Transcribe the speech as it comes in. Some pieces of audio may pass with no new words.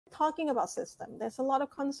talking about system, there's a lot of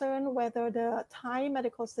concern whether the Thai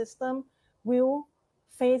medical system will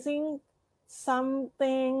facing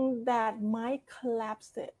something that might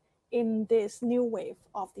collapse it in this new wave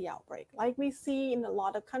of the outbreak. Like we see in a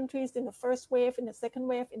lot of countries, in the first wave, in the second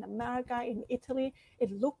wave, in America, in Italy,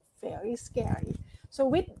 it looked very scary. So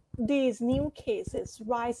with these new cases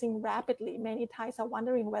rising rapidly, many Thais are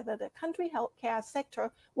wondering whether the country healthcare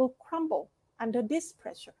sector will crumble under this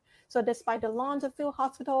pressure. So despite the launch of field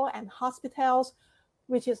hospital and hospitals,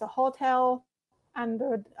 which is a hotel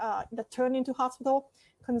under the turn into hospital,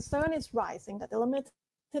 concern is rising that the limited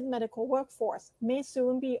medical workforce may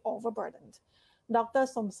soon be overburdened. Dr.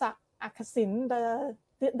 Somsak Akasin, the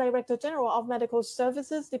Director General of Medical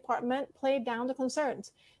Services Department, played down the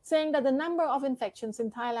concerns, saying that the number of infections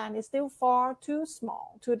in Thailand is still far too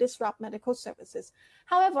small to disrupt medical services.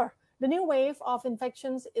 However, the new wave of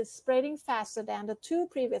infections is spreading faster than the two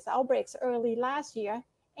previous outbreaks early last year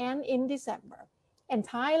and in December. And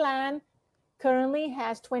Thailand currently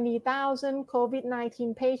has 20,000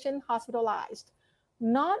 COVID-19 patients hospitalized.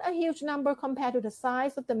 Not a huge number compared to the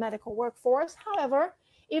size of the medical workforce. However,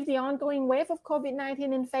 if the ongoing wave of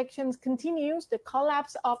COVID-19 infections continues, the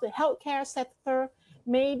collapse of the healthcare sector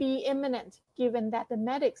may be imminent, given that the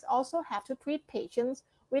medics also have to treat patients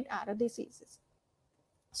with other diseases.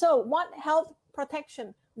 So what health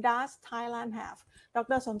protection does Thailand have?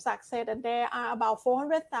 Dr. Somsak said that there are about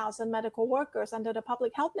 400,000 medical workers under the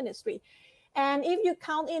Public Health Ministry. And if you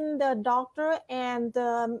count in the doctor and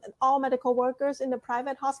all medical workers in the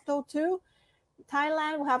private hospital too,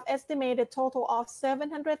 Thailand will have estimated total of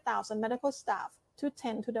 700,000 medical staff to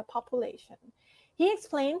tend to the population. He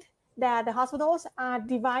explained that the hospitals are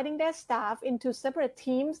dividing their staff into separate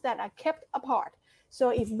teams that are kept apart. So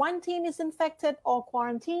if one team is infected or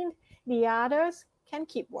quarantined, the others can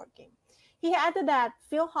keep working. He added that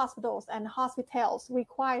field hospitals and hospitals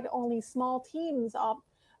required only small teams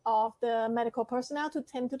of the medical personnel to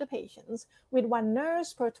tend to the patients, with one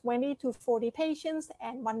nurse per 20 to 40 patients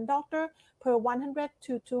and one doctor per 100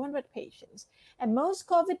 to 200 patients. And most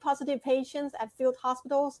COVID positive patients at field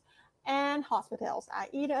hospitals and hospitals are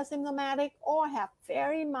either asymptomatic or have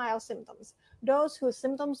very mild symptoms. Those whose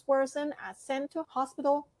symptoms worsen are sent to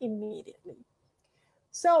hospital immediately.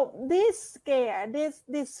 So this scare,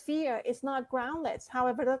 this fear is not groundless.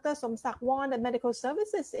 However, Dr. Somsak warned that medical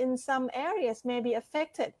services in some areas may be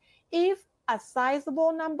affected if a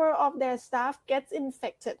sizable number of their staff gets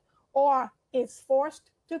infected or is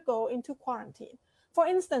forced to go into quarantine. For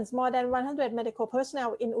instance, more than 100 medical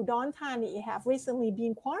personnel in Udon Thani have recently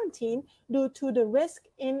been quarantined due to the risk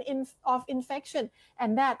of infection,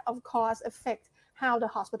 and that, of course, affects how the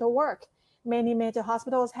hospital works. Many major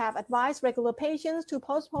hospitals have advised regular patients to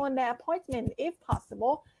postpone their appointment if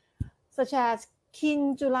possible, such as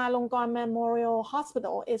King Chulalongkorn Memorial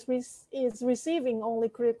Hospital is receiving only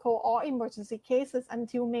critical or emergency cases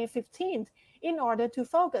until May 15th in order to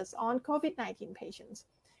focus on COVID-19 patients.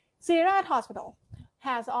 Sirat Hospital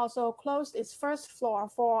has also closed its first floor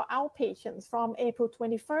for outpatients from April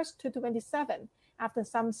 21st to 27th after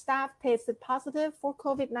some staff tested positive for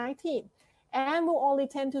COVID-19 and will only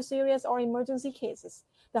tend to serious or emergency cases.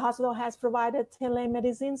 The hospital has provided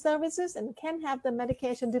telemedicine services and can have the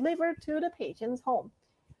medication delivered to the patient's home.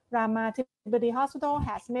 Ramathibodi Hospital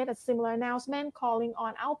has made a similar announcement calling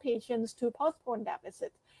on outpatients to postpone their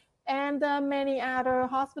visit. And many other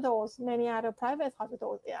hospitals, many other private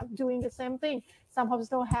hospitals are doing the same thing. Some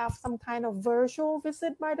hospitals have some kind of virtual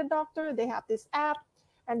visit by the doctor. They have this app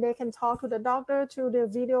and they can talk to the doctor through the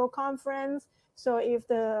video conference. So if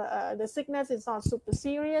the sickness is not super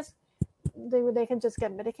serious, they can just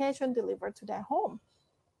get medication delivered to their home.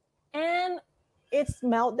 And it's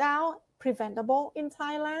meltdown preventable in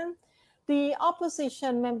Thailand. The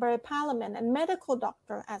opposition member of parliament and medical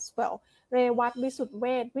doctor as well, Rewat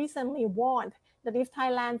Wisutwet, recently warned that if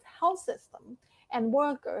Thailand's health system and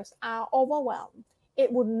workers are overwhelmed,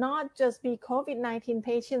 it would not just be COVID-19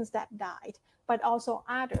 patients that died, but also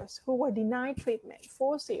others who were denied treatment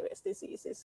for serious diseases.